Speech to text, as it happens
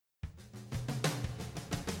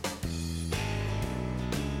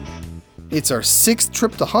It's our 6th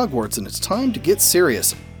trip to Hogwarts and it's time to get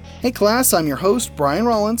serious. Hey class, I'm your host, Brian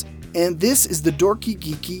Rollins, and this is the Dorky,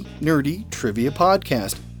 Geeky, Nerdy Trivia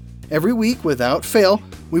Podcast. Every week, without fail,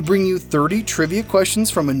 we bring you 30 trivia questions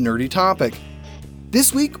from a nerdy topic.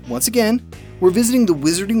 This week, once again, we're visiting the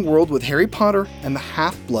wizarding world with Harry Potter and the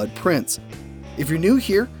Half-Blood Prince. If you're new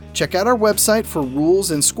here, check out our website for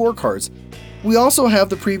rules and scorecards. We also have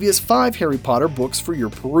the previous 5 Harry Potter books for your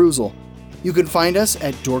perusal. You can find us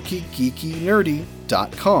at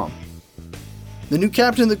dorkygeekynerdy.com. The new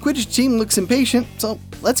captain of the Quidditch team looks impatient, so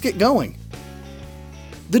let's get going.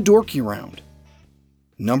 The Dorky Round.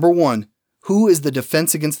 Number 1. Who is the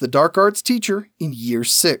Defense Against the Dark Arts teacher in Year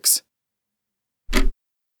 6?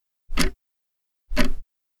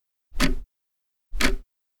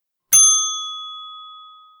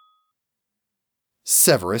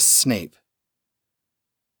 Severus Snape.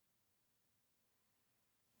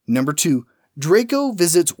 Number 2. Draco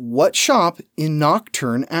visits what shop in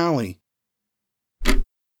Nocturne Alley?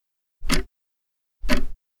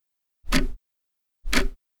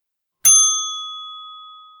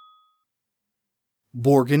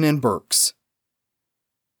 Borgin and Burke's.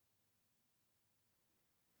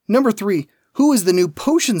 Number 3. Who is the new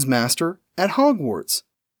potions master at Hogwarts?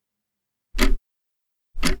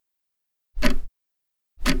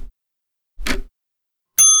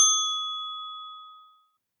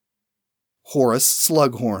 Horace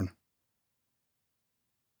Slughorn.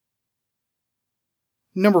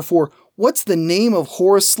 Number 4. What's the name of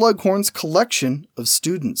Horace Slughorn's collection of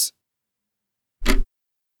students?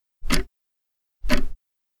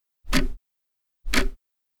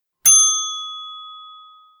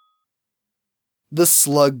 The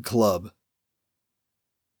Slug Club.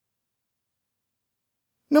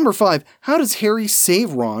 Number 5. How does Harry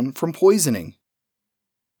save Ron from poisoning?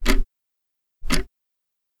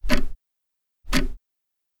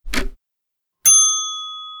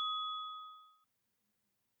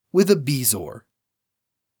 With a bezoar.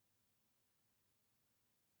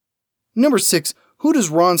 Number 6. Who does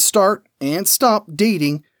Ron start and stop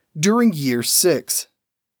dating during Year 6?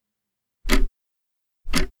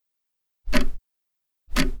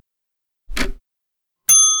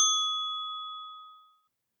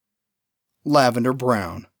 Lavender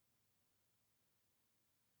Brown.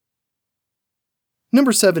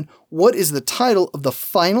 Number 7. What is the title of the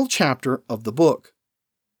final chapter of the book?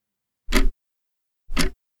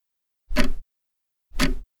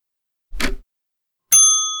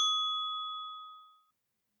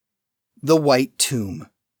 The White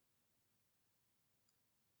Tomb.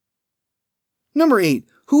 Number 8.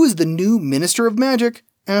 Who is the new Minister of Magic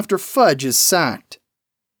after Fudge is sacked?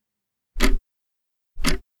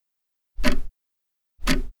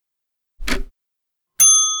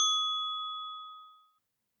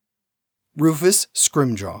 Rufus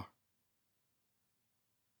Scrimgeour.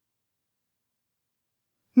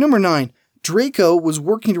 Number 9. Draco was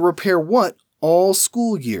working to repair what all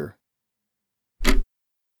school year?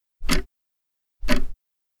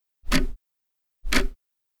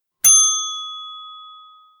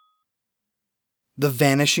 The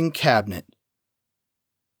Vanishing Cabinet.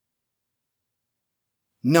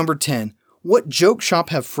 Number 10. What joke shop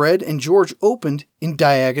have Fred and George opened in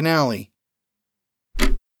Diagon Alley?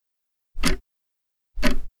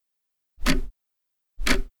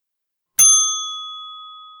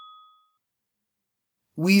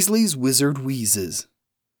 Weasley's Wizard Wheezes.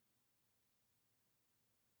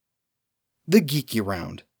 The Geeky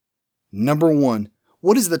Round. Number 1.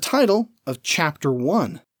 What is the title of Chapter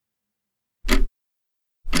 1?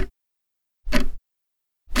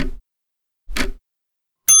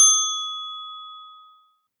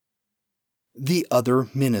 The Other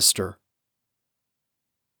Minister.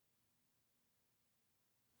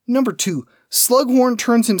 Number 2. Slughorn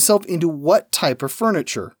turns himself into what type of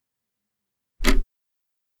furniture?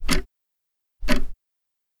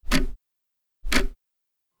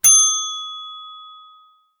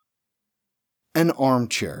 An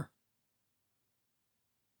armchair.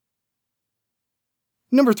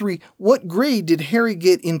 Number 3. What grade did Harry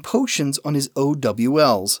get in potions on his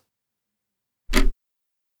OWLs?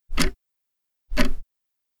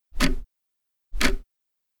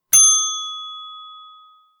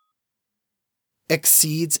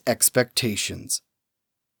 Exceeds expectations.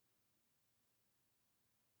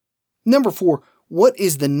 Number 4. What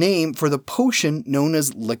is the name for the potion known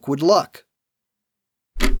as Liquid Luck?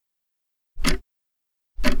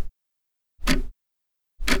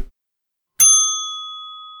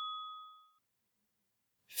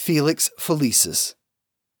 Felix Felicis.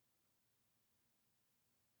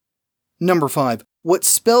 Number 5. What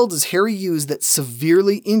spell does Harry use that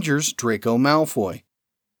severely injures Draco Malfoy?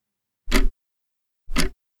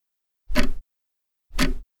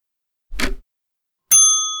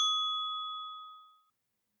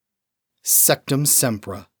 Sectum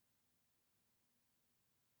Sempra.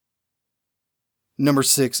 Number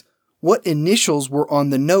 6. What initials were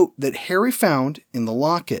on the note that Harry found in the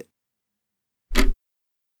locket?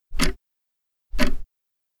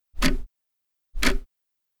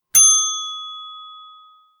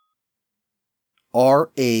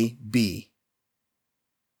 R.A.B.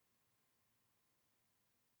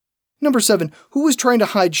 Number 7. Who was trying to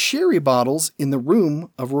hide sherry bottles in the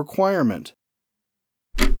room of requirement?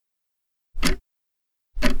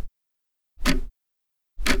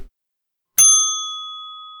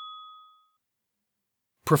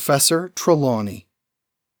 Professor Trelawney.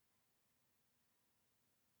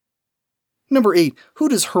 Number 8. Who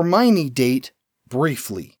does Hermione date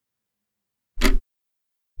briefly?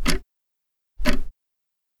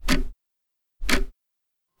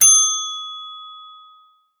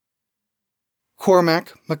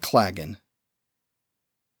 Cormac McLaggen.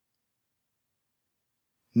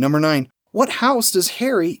 Number 9. What house does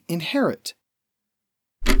Harry inherit?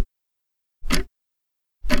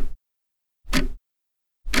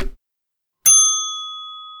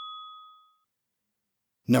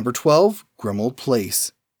 Number 12. Grimmauld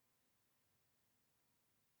Place.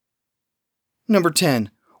 Number 10.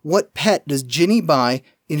 What pet does Ginny buy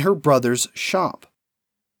in her brother's shop?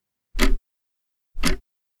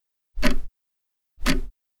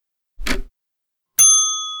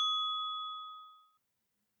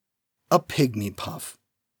 A pygmy puff.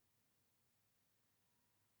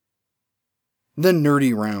 The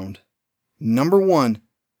nerdy round. Number 1.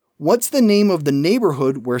 What's the name of the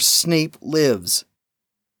neighborhood where Snape lives?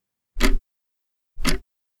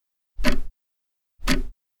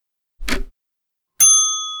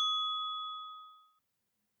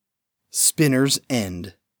 Spinner's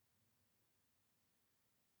End.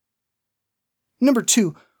 Number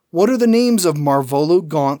 2. What are the names of Marvolo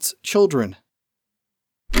Gaunt's children?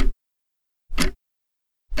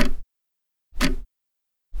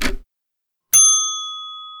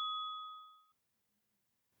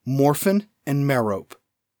 Morphin and Merope.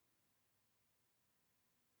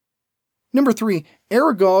 Number 3.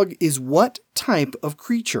 Aragog is what type of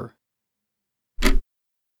creature?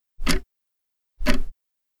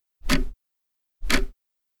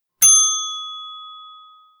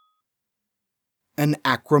 An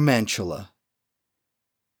acromantula.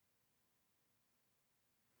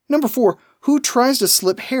 Number 4. Who tries to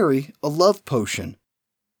slip Harry a love potion?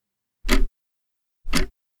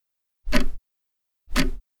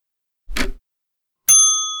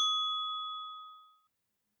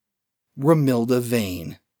 Romilda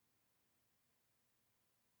Vane.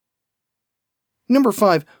 Number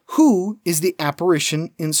 5. Who is the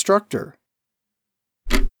apparition instructor?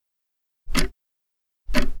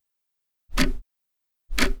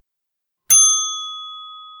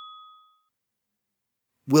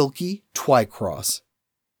 Wilkie Twycross.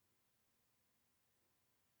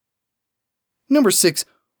 Number 6.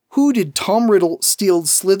 Who did Tom Riddle steal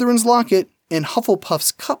Slytherin's locket and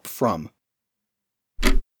Hufflepuff's cup from?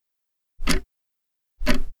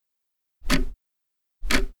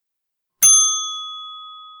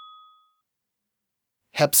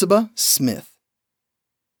 Hepzibah Smith.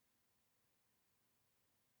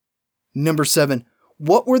 Number 7.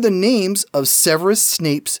 What were the names of Severus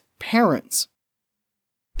Snape's parents?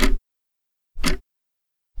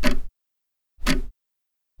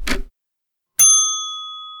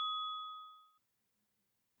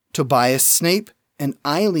 Tobias Snape and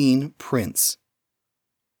Eileen Prince.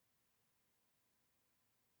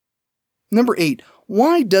 Number 8.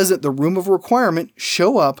 Why doesn't the Room of Requirement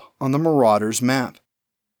show up on the Marauders map?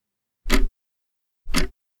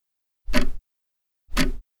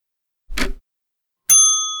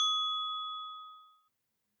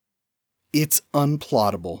 It's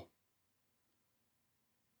unplottable.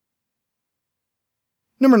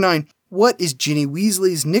 Number 9. What is Ginny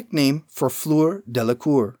Weasley's nickname for Fleur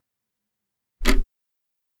Delacour?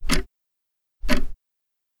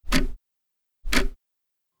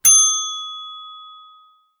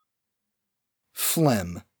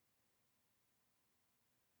 Phlegm.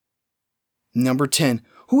 Number 10.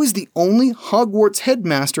 Who is the only Hogwarts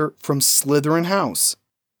headmaster from Slytherin House?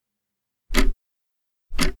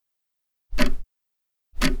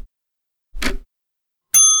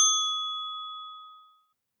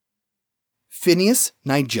 Phineas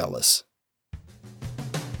Nigellus.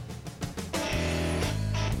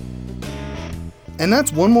 And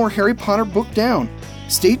that's one more Harry Potter book down.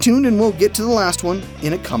 Stay tuned and we'll get to the last one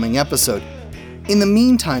in a coming episode. In the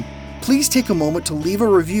meantime, please take a moment to leave a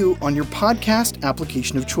review on your podcast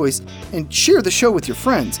application of choice and share the show with your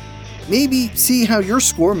friends. Maybe see how your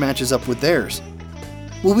score matches up with theirs.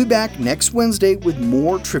 We'll be back next Wednesday with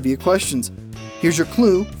more trivia questions. Here's your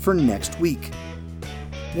clue for next week.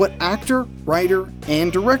 What actor, writer,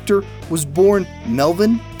 and director was born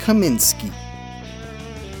Melvin Kaminsky?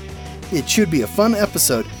 It should be a fun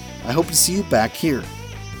episode. I hope to see you back here.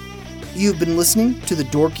 You've been listening to the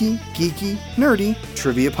Dorky, Geeky, Nerdy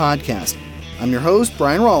Trivia Podcast. I'm your host,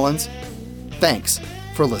 Brian Rollins. Thanks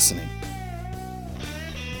for listening.